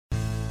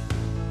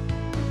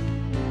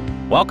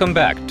Welcome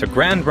back to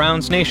Grand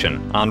Rounds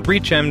Nation on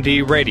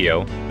ReachMD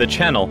Radio, the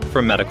channel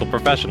for medical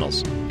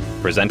professionals.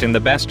 Presenting the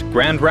best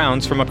Grand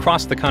Rounds from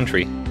across the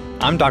country,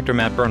 I'm Dr.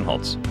 Matt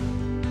Bernholtz.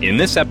 In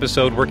this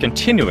episode, we're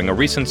continuing a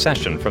recent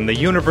session from the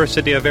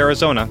University of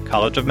Arizona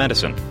College of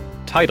Medicine,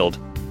 titled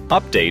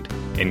Update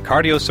in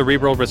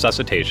Cardiocerebral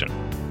Resuscitation.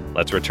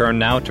 Let's return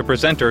now to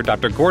presenter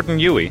Dr. Gordon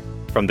Huey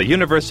from the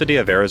University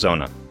of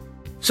Arizona.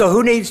 So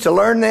who needs to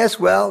learn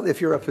this? Well,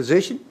 if you're a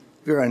physician,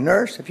 if you're a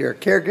nurse, if you're a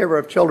caregiver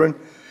of children,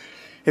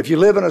 if you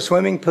live in a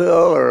swimming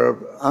pool or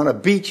on a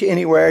beach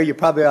anywhere, you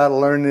probably ought to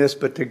learn this.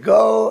 But to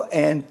go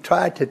and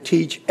try to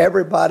teach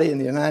everybody in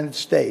the United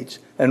States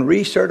and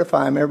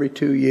recertify them every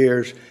 2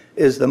 years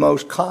is the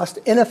most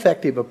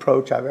cost-ineffective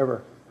approach I've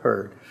ever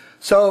heard.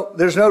 So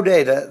there's no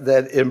data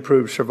that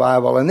improves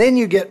survival. And then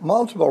you get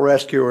multiple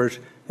rescuers,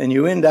 and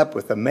you end up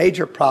with a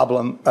major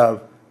problem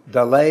of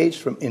delays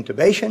from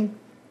intubation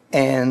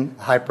and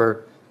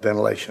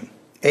hyperventilation.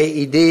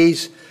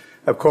 AEDs,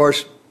 of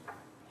course,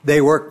 they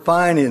work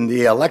fine in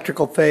the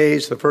electrical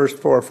phase, the first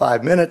 4 or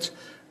 5 minutes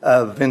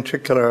of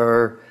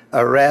ventricular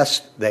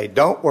arrest. They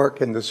don't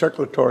work in the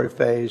circulatory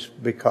phase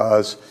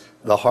because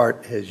the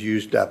heart has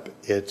used up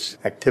its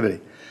activity.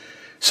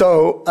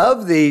 So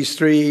of these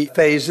 3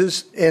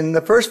 phases, in the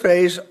first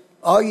phase,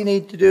 all you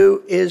need to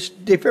do is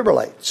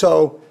defibrillate.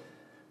 So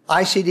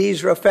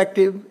ICDs are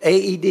effective,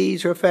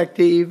 AEDs are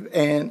effective,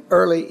 and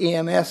early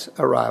EMS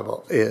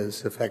arrival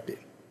is effective.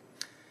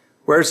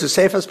 Where's the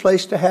safest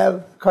place to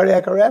have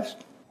cardiac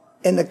arrest?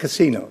 In the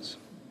casinos.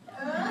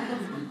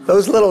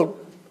 Those little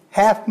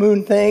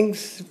half-moon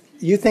things,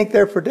 you think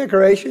they're for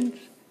decorations?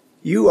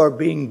 You are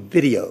being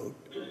videoed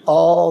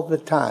all the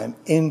time,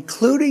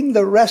 including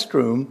the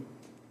restroom,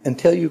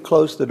 until you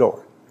close the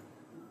door.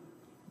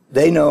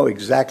 They know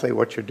exactly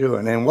what you're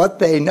doing. And what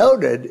they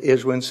noted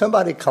is when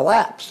somebody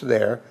collapsed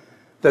there,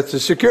 that the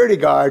security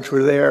guards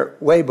were there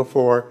way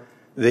before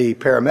the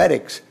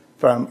paramedics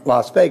from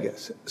Las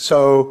Vegas.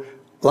 So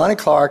Lonnie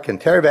Clark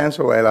and Terry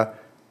Valenzuela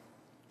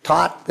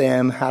taught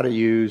them how to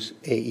use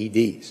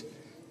AEDs.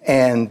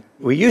 And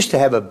we used to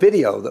have a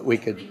video that we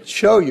could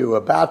show you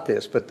about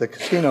this, but the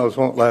casinos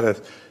won't let us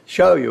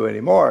show you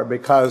anymore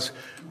because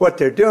what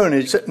they're doing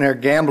is sitting there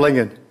gambling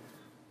and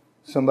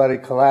somebody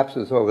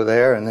collapses over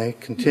there and they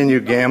continue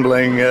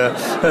gambling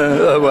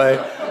away.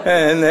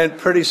 And then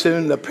pretty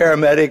soon the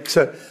paramedics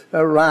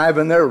arrive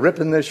and they're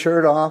ripping the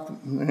shirt off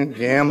and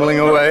gambling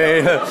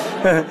away.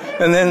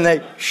 And then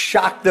they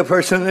shock the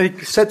person and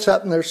he sits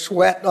up and there's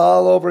sweat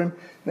all over him.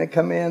 And they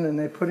come in and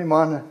they put him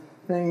on the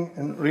thing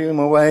and reel him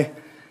away.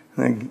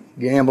 And they're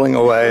gambling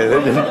away.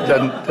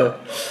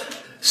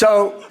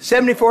 So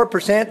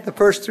 74% the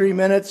first 3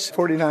 minutes,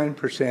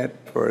 49%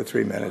 for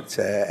 3 minutes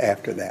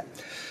after that.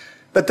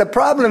 But the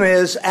problem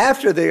is,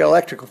 after the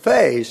electrical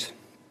phase,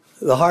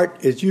 the heart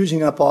is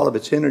using up all of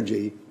its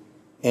energy,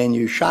 and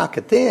you shock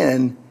it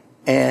then,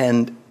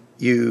 and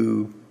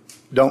you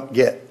don't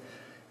get.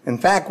 In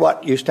fact,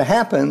 what used to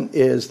happen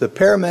is the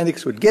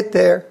paramedics would get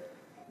there,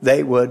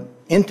 they would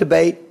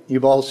intubate,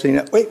 you've all seen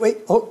it,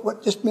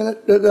 what, just a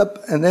minute,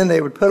 and then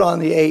they would put on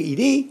the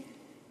AED,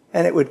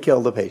 and it would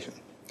kill the patient.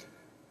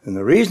 And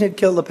the reason it'd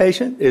kill the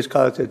patient is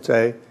because it'd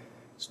say,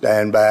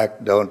 stand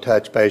back, don't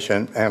touch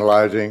patient,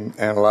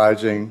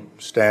 analyzing,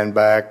 stand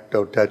back,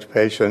 don't touch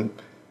patient,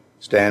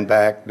 stand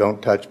back,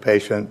 don't touch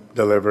patient,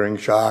 delivering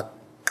shock,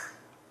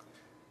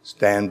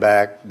 stand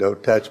back,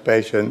 don't touch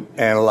patient,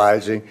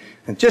 analyzing.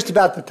 And just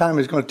about the time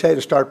it's going to take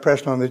to start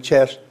pressing on the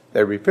chest,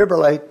 they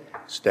refibrillate,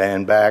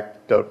 stand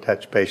back, don't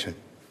touch patient.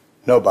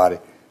 Nobody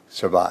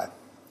survived.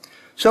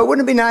 So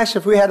wouldn't it be nice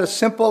if we had a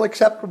simple,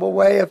 acceptable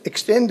way of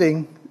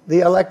extending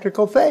the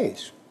electrical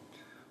phase?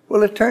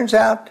 Well, it turns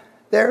out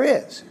there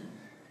is.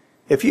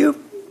 If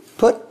you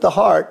put the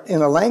heart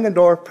in a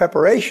Langendorf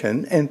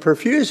preparation and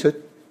perfuse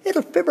it,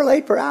 it'll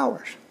fibrillate for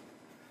hours.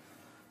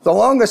 The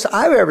longest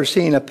I've ever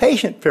seen a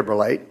patient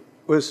fibrillate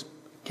was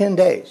 10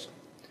 days.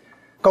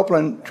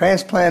 Copeland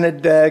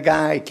transplanted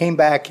guy, came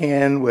back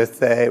in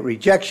with a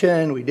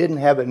rejection. We didn't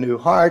have a new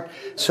heart,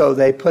 so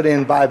they put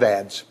in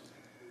BiVads.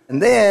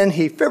 And then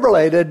he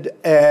fibrillated,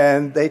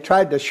 and they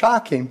tried to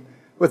shock him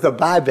with the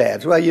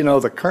BiVads. Well, you know,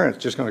 the current's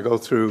just going to go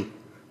through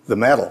the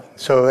metal.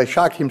 So they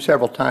shocked him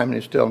several times, and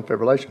he's still in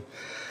fibrillation.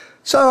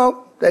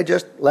 So they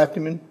just left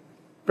him in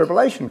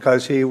fibrillation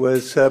because he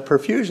was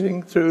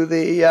perfusing through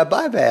the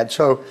BiVad.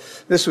 So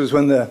this was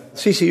when the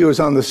CCU was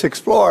on the 6th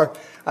floor.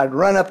 I'd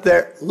run up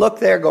there, look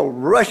there, go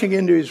rushing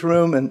into his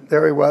room, and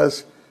there he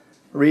was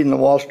reading the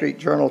Wall Street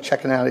Journal,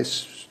 checking out his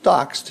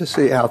stocks to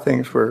see how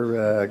things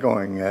were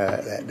going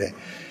that day.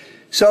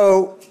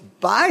 So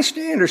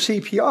bystander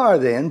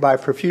CPR then, by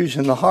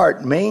perfusing the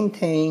heart,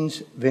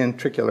 maintains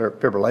ventricular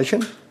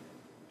fibrillation,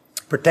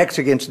 protects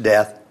against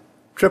death,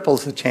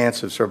 triples the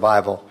chance of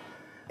survival.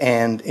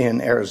 And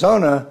in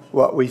Arizona,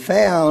 what we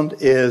found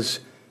is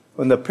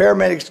when the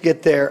paramedics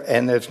get there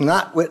and it's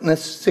not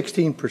witnessed,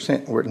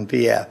 16% were in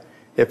VF.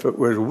 If it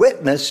was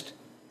witnessed,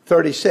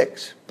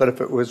 36%. But if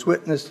it was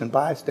witnessed in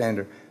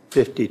bystander,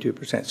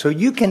 52%. So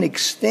you can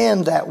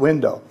extend that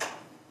window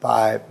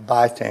by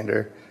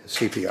bystander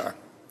CPR.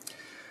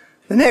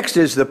 The next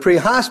is the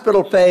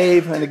pre-hospital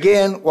phase, and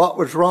again, what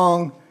was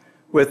wrong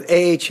with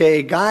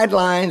AHA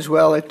guidelines?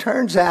 Well, it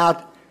turns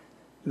out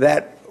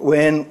that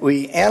when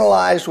we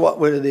analyzed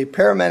what the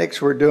paramedics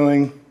were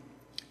doing,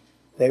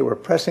 they were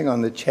pressing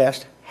on the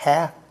chest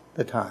half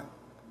the time.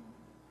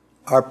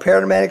 Our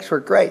paramedics were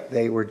great.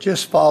 They were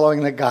just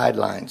following the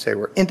guidelines. They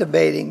were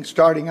intubating,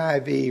 starting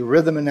IV,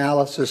 rhythm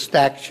analysis,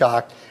 stack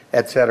shock,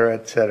 et cetera,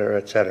 et cetera,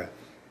 et cetera.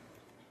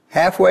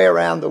 Halfway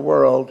around the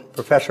world,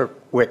 Professor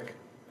Wick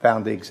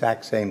found the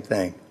exact same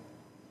thing.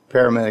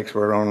 Paramedics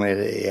were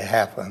only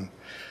half of them.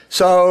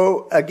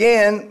 So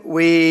again,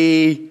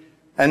 we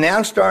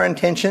announced our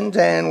intentions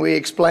and we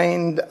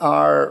explained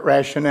our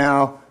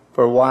rationale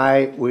for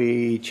why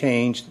we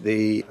changed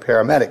the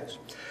paramedics.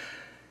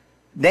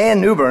 Dan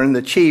Newbern,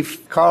 the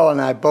chief, Carl and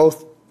I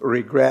both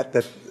regret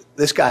that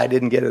this guy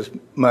didn't get as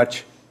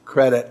much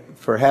credit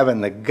for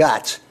having the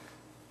guts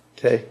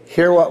to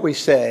hear what we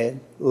say,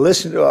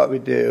 listen to what we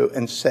do,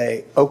 and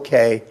say,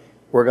 okay,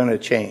 we're going to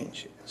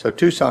change. So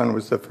Tucson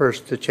was the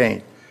first to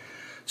change.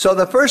 So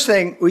the first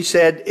thing we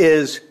said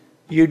is,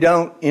 you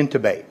don't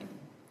intubate.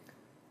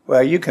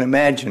 Well, you can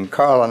imagine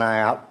Carl and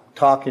I out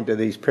talking to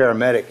these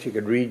paramedics. You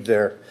could read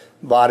their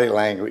body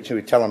language.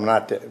 We tell them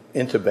not to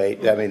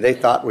intubate. I mean, they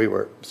thought we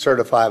were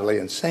certifiably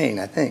insane,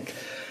 I think.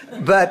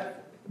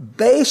 But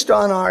based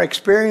on our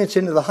experience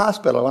into the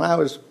hospital, when I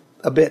was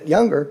a bit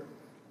younger,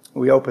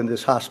 we opened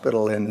this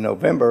hospital in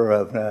November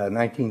of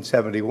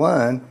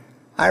 1971,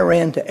 I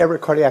ran to every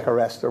cardiac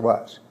arrest there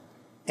was.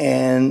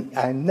 And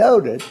I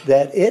noted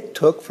that it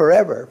took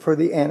forever for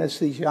the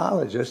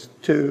anesthesiologist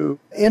to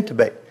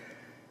intubate.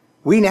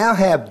 We now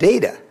have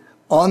data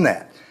on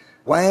that.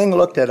 Wang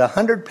looked at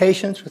 100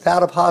 patients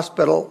without a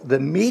hospital.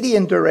 The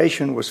median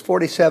duration was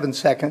 47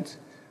 seconds.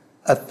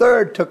 A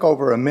third took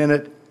over a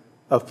minute,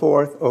 a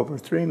fourth over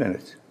 3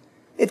 minutes.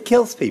 It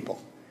kills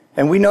people.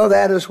 And we know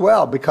that as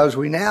well because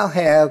we now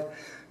have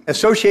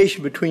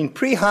association between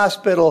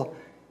pre-hospital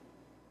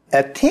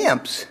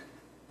attempts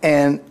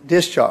and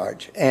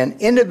discharge. And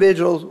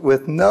individuals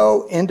with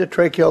no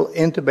endotracheal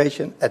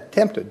intubation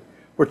attempted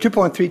were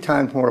 2.3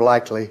 times more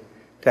likely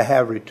to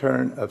have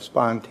return of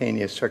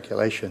spontaneous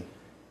circulation.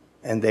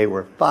 And they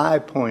were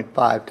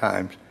 5.5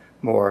 times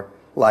more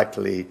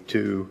likely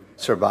to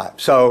survive.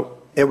 So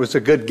it was a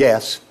good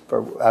guess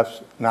for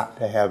us not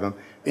to have them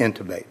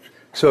intubate.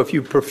 So if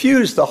you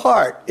perfuse the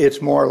heart,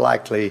 it's more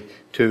likely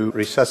to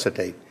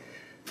resuscitate.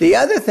 The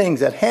other thing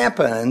that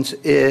happens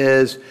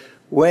is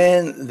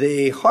when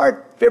the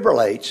heart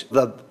fibrillates,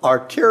 the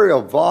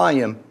arterial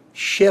volume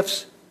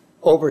shifts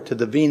over to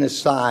the venous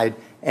side,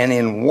 and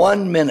in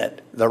 1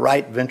 minute, the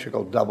right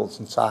ventricle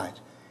doubles in size.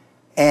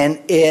 And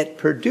it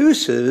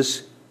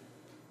produces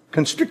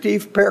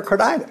constrictive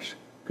pericarditis,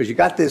 because you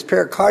got this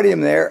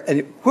pericardium there, and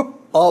it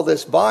whoop, all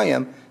this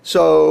volume.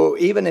 So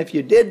even if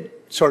you did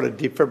sort of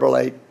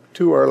defibrillate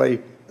too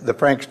early, the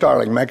Frank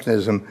Starling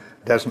mechanism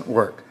doesn't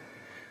work.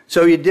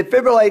 So you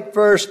defibrillate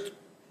first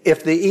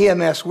if the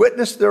EMS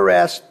witnessed the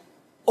arrest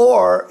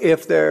or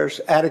if there's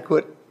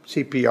adequate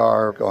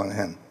CPR going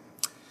in.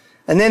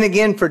 And then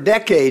again, for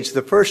decades,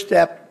 the first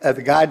step of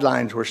the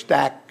guidelines were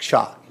stack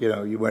shock. You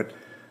know, you went,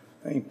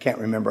 I can't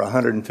remember,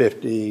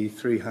 150,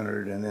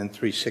 300, and then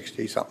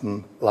 360,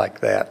 something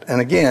like that.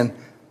 And again,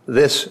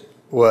 this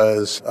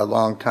was a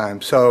long time.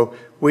 So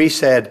we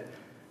said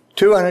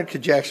 200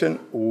 ejection,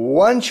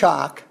 1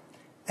 shock,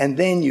 and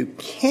then you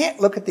can't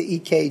look at the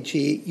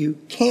EKG, you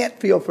can't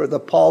feel for the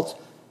pulse,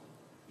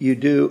 you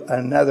do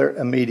another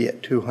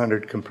immediate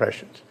 200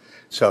 compressions.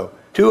 So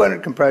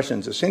 200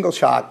 compressions, a single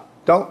shock,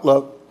 don't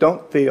look,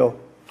 don't feel,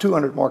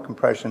 200 more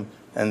compression,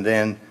 and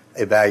then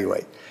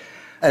evaluate.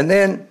 And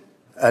then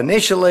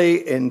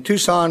initially in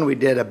Tucson, we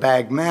did a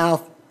bag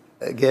mouth,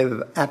 gave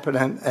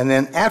Apidan, and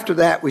then after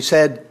that we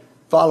said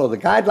follow the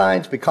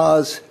guidelines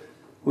because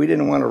we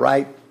didn't want to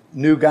write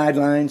new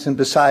guidelines, and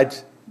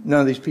besides, none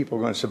of these people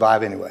are going to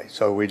survive anyway.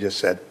 So we just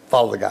said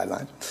follow the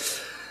guidelines.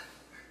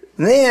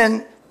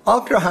 Then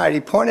Dr.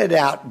 Heidi pointed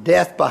out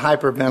death by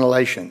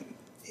hyperventilation.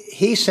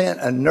 He sent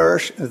a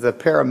nurse, the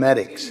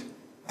paramedics,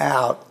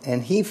 out,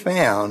 and he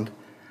found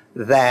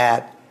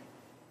that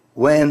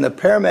when the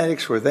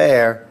paramedics were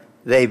there,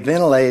 they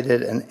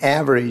ventilated an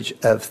average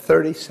of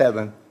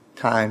 37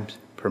 times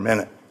per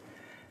minute.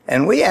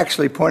 And we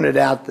actually pointed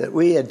out that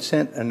we had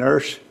sent a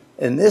nurse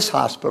in this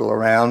hospital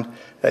around,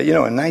 in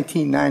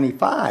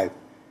 1995,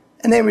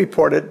 and they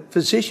reported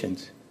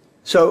physicians.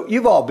 So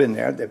you've all been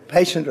there. The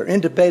patients are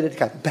intubated,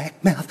 got the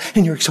back mouth,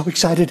 and you're so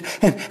excited,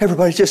 and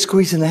everybody's just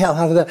squeezing the hell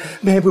out of the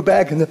bamboo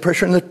bag, and the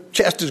pressure in the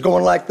chest is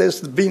going like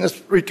this. The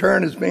venous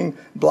return is being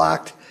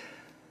blocked.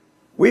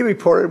 We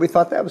reported we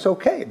thought that was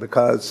okay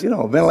because,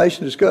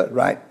 ventilation is good,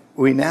 right?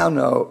 We now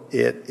know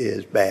it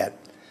is bad.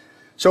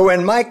 So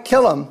when Mike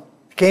Killam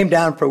came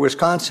down from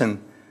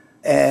Wisconsin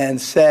and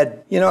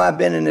said, I've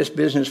been in this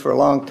business for a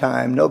long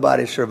time.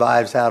 Nobody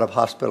survives out of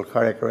hospital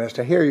cardiac arrest.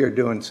 I hear you're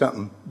doing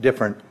something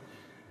different.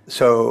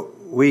 So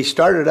we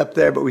started up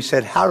there, but we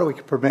said, how do we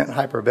prevent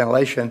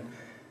hyperventilation?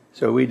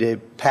 So we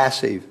did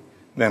passive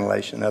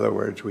ventilation. In other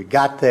words, we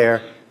got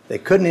there, They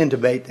couldn't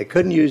intubate. They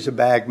couldn't use a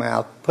bag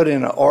mouth, put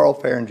in an oral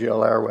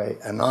pharyngeal airway,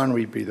 a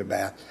non-rebreather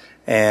bath,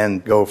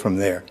 and go from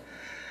there.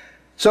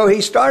 So he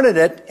started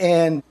it,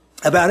 and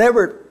about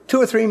every 2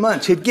 or 3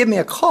 months, he'd give me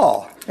a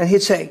call, and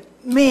he'd say,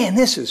 man,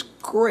 this is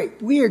great.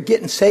 We are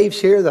getting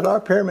saves here that our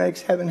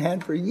paramedics haven't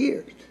had for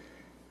years.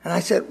 And I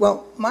said,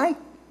 well, Mike,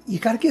 you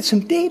got to get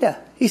some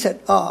data. He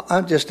said, oh,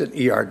 I'm just an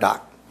ER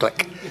doc.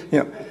 Click.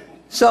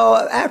 So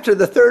after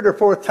the third or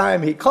fourth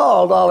time he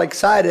called, all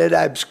excited,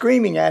 I'm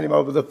screaming at him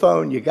over the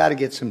phone, you got to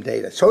get some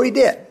data. So he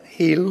did.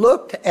 He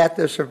looked at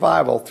the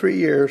survival 3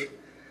 years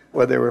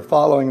where they were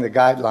following the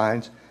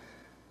guidelines.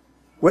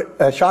 With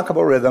a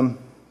shockable rhythm,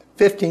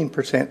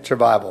 15%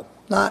 survival.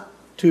 Not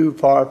too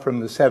far from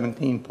the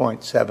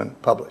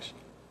 17.7 published.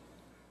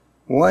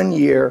 1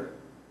 year,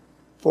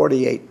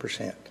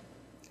 48%.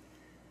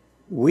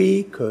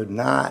 We could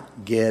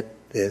not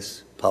get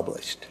this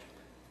published.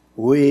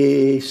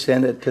 We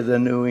sent it to the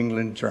New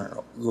England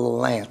Journal,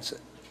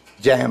 Lancet,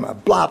 JAMA,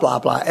 blah, blah,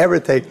 blah,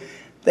 everything.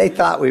 They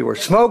thought we were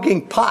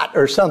smoking pot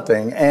or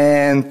something.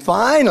 And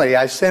finally,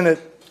 I sent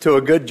it to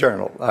a good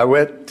journal. I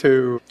went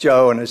to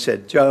Joe and I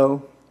said,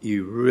 Joe,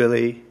 you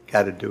really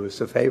got to do us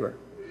a favor.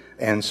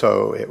 And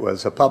so it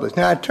was published.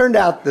 Now, it turned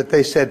out that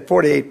they said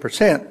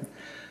 48%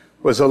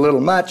 was a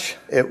little much.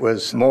 It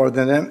was more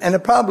than them. And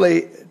it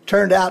probably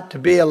turned out to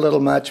be a little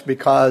much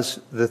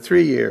because the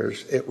 3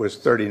 years, it was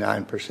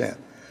 39%.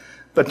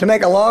 But to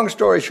make a long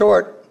story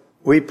short,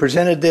 we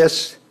presented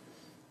this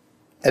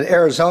at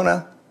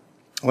Arizona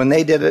when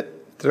they did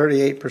it,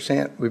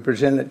 38%. We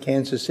presented it at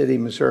Kansas City,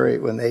 Missouri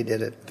when they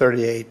did it,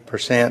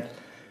 38%.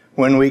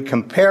 When we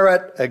compare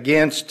it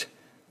against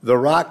the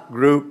Rock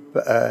group,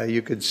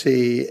 you could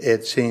see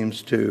it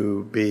seems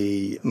to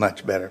be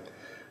much better.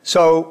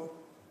 So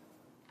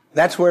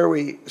that's where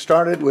we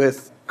started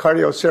with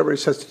cardiocerebral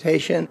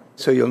resuscitation.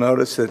 So you'll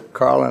notice that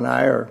Carl and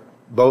I are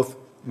both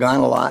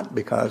gone a lot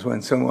because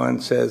when someone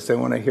says they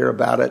want to hear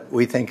about it,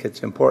 we think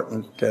it's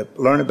important to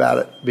learn about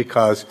it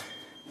because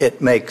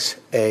it makes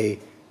a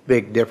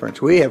big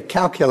difference. We have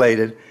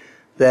calculated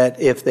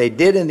that if they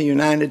did in the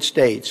United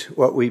States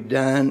what we've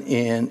done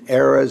in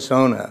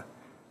Arizona,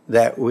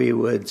 that we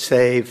would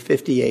save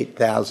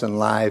 58,000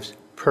 lives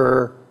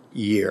per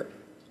year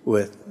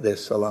with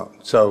this alone.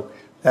 So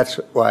that's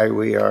why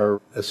we are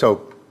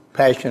so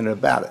passionate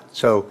about it.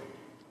 So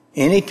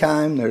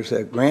anytime there's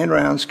a grand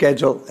round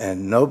schedule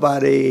and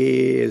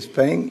nobody is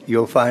paying,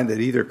 you'll find that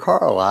either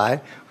Carl or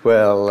I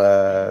will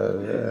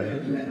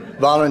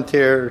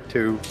volunteer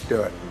to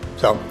do it.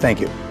 So thank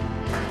you.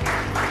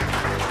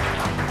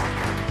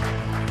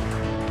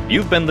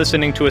 You've been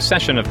listening to a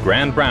session of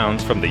Grand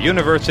Rounds from the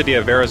University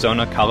of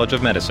Arizona College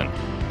of Medicine,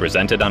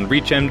 presented on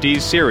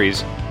ReachMD's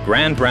series,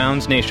 Grand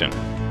Rounds Nation.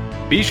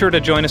 Be sure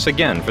to join us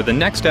again for the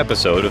next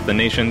episode of the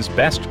nation's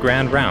best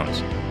Grand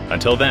Rounds.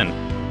 Until then,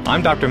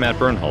 I'm Dr. Matt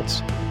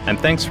Bernholtz, and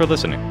thanks for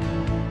listening.